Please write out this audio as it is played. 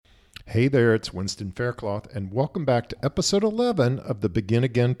Hey there, it's Winston Faircloth, and welcome back to episode 11 of the Begin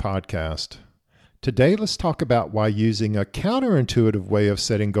Again podcast. Today, let's talk about why using a counterintuitive way of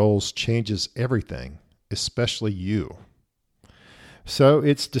setting goals changes everything, especially you. So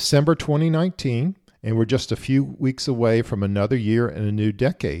it's December 2019, and we're just a few weeks away from another year and a new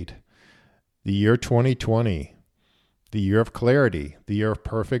decade. The year 2020, the year of clarity, the year of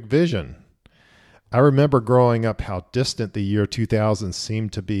perfect vision. I remember growing up how distant the year 2000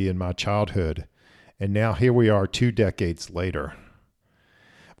 seemed to be in my childhood, and now here we are 2 decades later.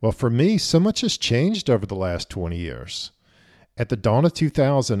 Well, for me, so much has changed over the last 20 years. At the dawn of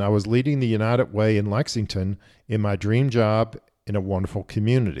 2000, I was leading the United Way in Lexington in my dream job in a wonderful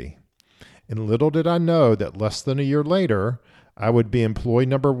community. And little did I know that less than a year later, I would be employee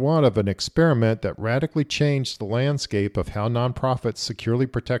number 1 of an experiment that radically changed the landscape of how nonprofits securely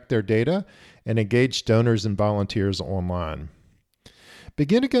protect their data and engage donors and volunteers online.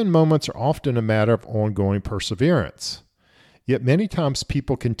 Begin Again moments are often a matter of ongoing perseverance. Yet many times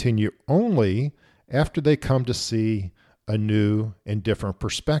people continue only after they come to see a new and different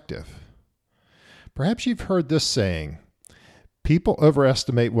perspective. Perhaps you've heard this saying, people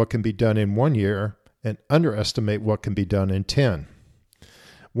overestimate what can be done in 1 year and underestimate what can be done in 10.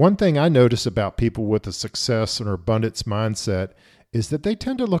 One thing I notice about people with a success and abundance mindset is that they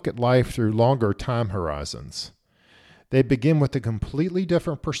tend to look at life through longer time horizons. They begin with a completely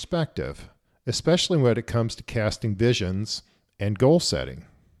different perspective, especially when it comes to casting visions and goal setting.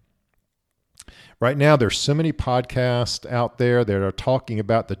 Right now, there's so many podcasts out there that are talking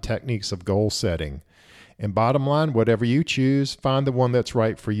about the techniques of goal setting. And bottom line, whatever you choose, find the one that's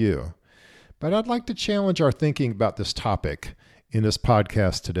right for you. But I'd like to challenge our thinking about this topic in this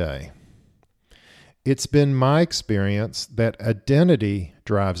podcast today. It's been my experience that identity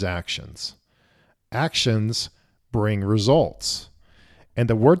drives actions. Actions bring results. And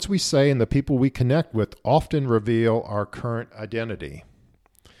the words we say and the people we connect with often reveal our current identity.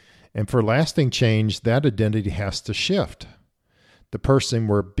 And for lasting change, that identity has to shift. The person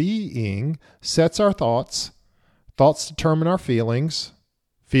we're being sets our thoughts. Thoughts determine our feelings.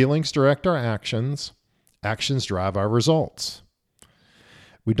 Feelings direct our actions. Actions drive our results.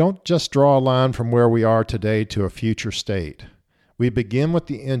 We don't just draw a line from where we are today to a future state. We begin with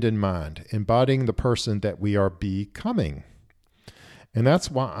the end in mind, embodying the person that we are becoming. And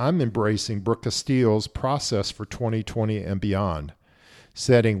that's why I'm embracing Brooke Castillo's process for 2020 and beyond,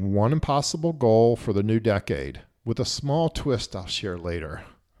 setting one impossible goal for the new decade with a small twist I'll share later.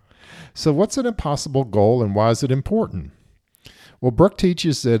 So what's an impossible goal and why is it important? Well, Brooke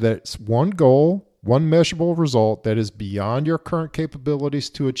teaches that it's one goal, one measurable result that is beyond your current capabilities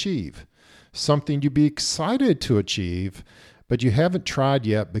to achieve, something you'd be excited to achieve, but you haven't tried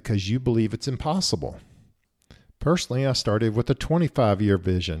yet because you believe it's impossible. Personally, I started with a 25-year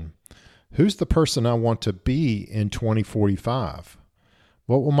vision. Who's the person I want to be in 2045?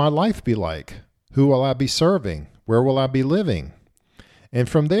 What will my life be like? Who will I be serving? Where will I be living? And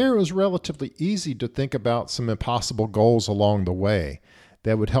from there, it was relatively easy to think about some impossible goals along the way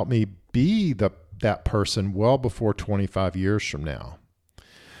that would help me be that person well before 25 years from now.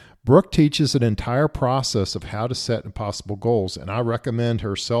 Brooke teaches an entire process of how to set impossible goals, and I recommend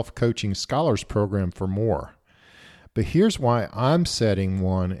her self-coaching scholars program for more. But here's why I'm setting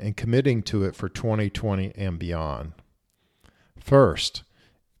one and committing to it for 2020 and beyond. First,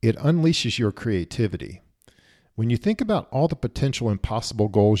 it unleashes your creativity. When you think about all the potential impossible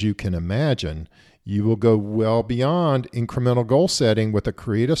goals you can imagine, you will go well beyond incremental goal setting with a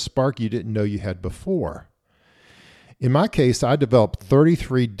creative spark you didn't know you had before. In my case, I developed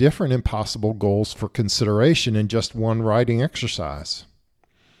 33 different impossible goals for consideration in just one writing exercise.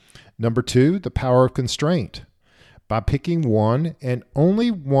 Number 2, the power of constraint. By picking one and only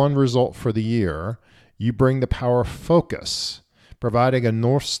one result for the year, you bring the power of focus, providing a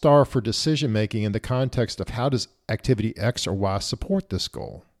North Star for decision-making in the context of how does activity X or Y support this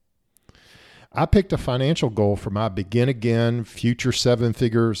goal. I picked a financial goal for my Begin Again future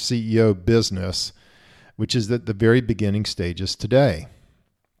 7-figure CEO business, which is at the very beginning stages today.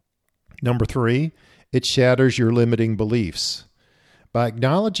 Number 3, it shatters your limiting beliefs. By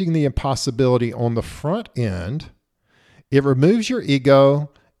acknowledging the impossibility on the front end, it removes your ego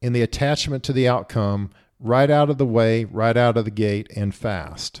and the attachment to the outcome right out of the way, right out of the gate, and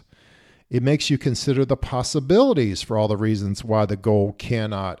fast. It makes you consider the possibilities for all the reasons why the goal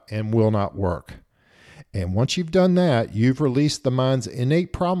cannot and will not work. And once you've done that, you've released the mind's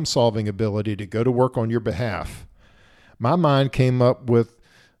innate problem-solving ability to go to work on your behalf. My mind came up with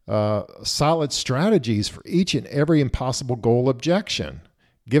solid strategies for each and every impossible goal objection,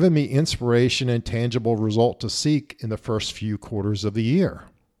 giving me inspiration and tangible result to seek in the first few quarters of the year.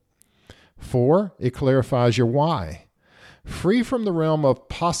 4, it clarifies your why. Free from the realm of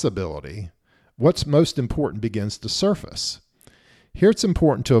possibility, what's most important begins to surface. Here it's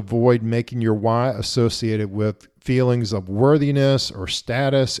important to avoid making your why associated with feelings of worthiness or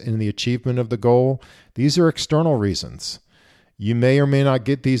status in the achievement of the goal. These are external reasons. You may or may not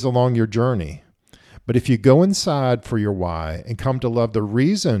get these along your journey. But if you go inside for your why and come to love the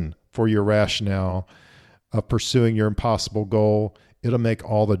reason for your rationale of pursuing your impossible goal, it'll make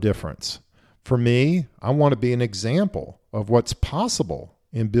all the difference. For me, I want to be an example of what's possible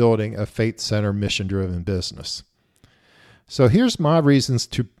in building a faith-centered, mission-driven business. So here's my reasons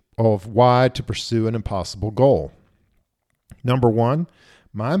of why to pursue an impossible goal. Number 1,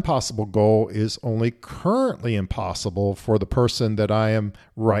 my impossible goal is only currently impossible for the person that I am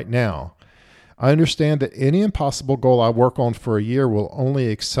right now. I understand that any impossible goal I work on for a year will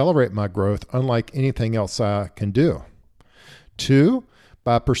only accelerate my growth, unlike anything else I can do. 2,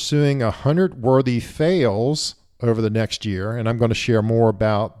 by pursuing 100 worthy fails over the next year, and I'm going to share more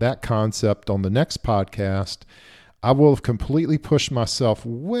about that concept on the next podcast, I will have completely pushed myself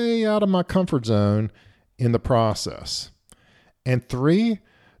way out of my comfort zone in the process. And 3,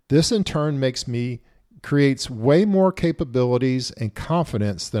 this in turn creates way more capabilities and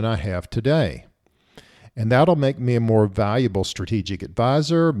confidence than I have today. And that'll make me a more valuable strategic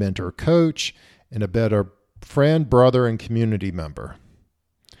advisor, mentor, coach, and a better friend, brother, and community member.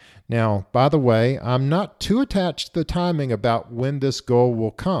 Now, by the way, I'm not too attached to the timing about when this goal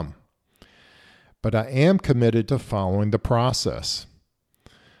will come, but I am committed to following the process.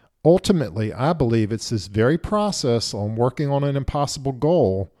 Ultimately, I believe it's this very process on working on an impossible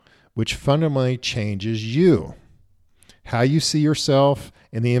goal which fundamentally changes you, how you see yourself,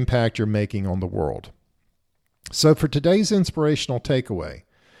 and the impact you're making on the world. So for today's inspirational takeaway,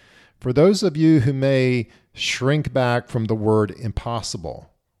 for those of you who may shrink back from the word impossible,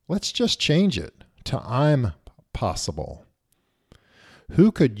 let's just change it to I'm possible.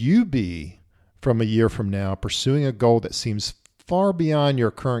 Who could you be from a year from now pursuing a goal that seems far beyond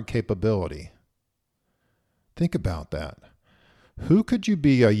your current capability? Think about that. Who could you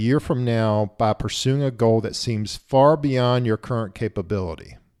be a year from now by pursuing a goal that seems far beyond your current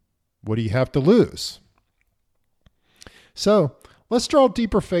capability? What do you have to lose? So let's draw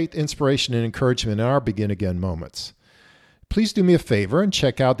deeper faith, inspiration, and encouragement in our Begin Again moments. Please do me a favor and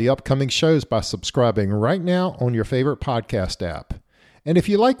check out the upcoming shows by subscribing right now on your favorite podcast app. And if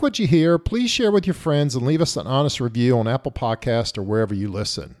you like what you hear, please share with your friends and leave us an honest review on Apple Podcasts or wherever you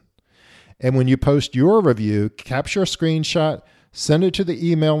listen. And when you post your review, capture a screenshot, send it to the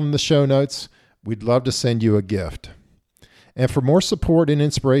email in the show notes. We'd love to send you a gift. And for more support and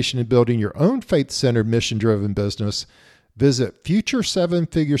inspiration in building your own faith-centered, mission-driven business, visit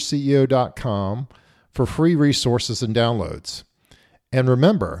future7figureceo.com for free resources and downloads. And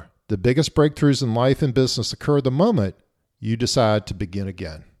remember, the biggest breakthroughs in life and business occur the moment you decide to begin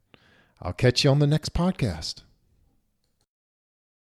again. I'll catch you on the next podcast.